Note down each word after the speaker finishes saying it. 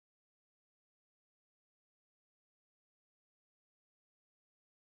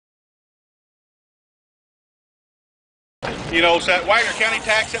You know, so that Wagoner County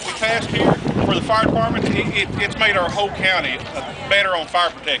tax that we passed here for the fire department, it's made our whole county better on fire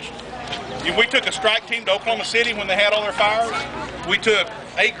protection. We took a strike team to Oklahoma City when they had all their fires. We took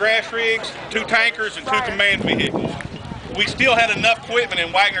 8 grass rigs, 2 tankers, and 2 command vehicles. We still had enough equipment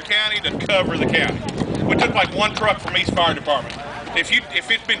in Wagoner County to cover the county. We took like 1 truck from each fire department. If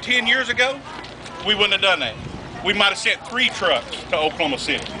it's been 10 years ago, we wouldn't have done that. We might have sent 3 trucks to Oklahoma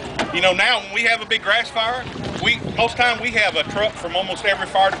City. You know, now when we have a big grass fire, most time we have a truck from almost every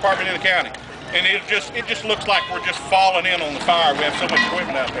fire department in the county. And it just looks like we're just falling in on the fire. We have so much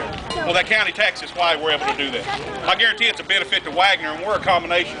equipment out there. Well, that county tax is why we're able to do that. I guarantee it's a benefit to Wagoner, and we're a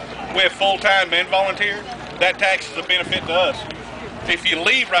combination. We have full-time and volunteer. That tax is a benefit to us. If you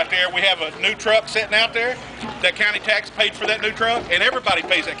leave right there, we have a new truck sitting out there. That county tax paid for that new truck, and everybody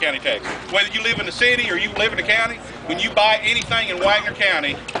pays that county tax. Whether you live in the city or you live in the county, when you buy anything in Wagoner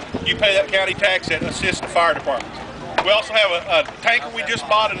County, you pay that county tax that assists the fire departments. We also have a tanker we just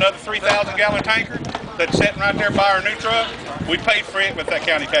bought, another 3,000-gallon tanker that's sitting right there by our new truck. We paid for it with that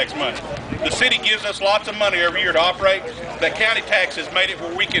county tax money. The city gives us lots of money every year to operate. That county tax has made it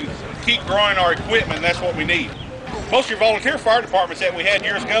where we can keep growing our equipment, and that's what we need. Most of your volunteer fire departments that we had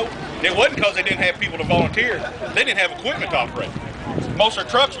years ago, it wasn't because they didn't have people to volunteer. They didn't have equipment to operate. Most of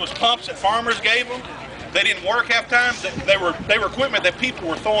their trucks was pumps that farmers gave them. They didn't work half time. They were equipment that people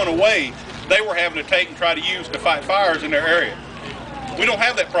were throwing away. They were having to take and try to use to fight fires in their area. We don't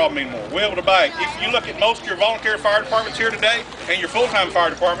have that problem anymore. We're able to buy it. If you look at most of your volunteer fire departments here today and your full-time fire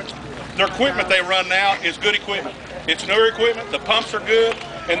departments, their equipment they run now is good equipment. It's newer equipment, the pumps are good,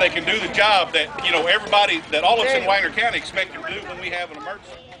 and they can do the job that, you know, everybody, that all of us in Wagoner County expect to do when we have an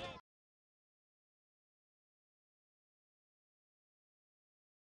emergency.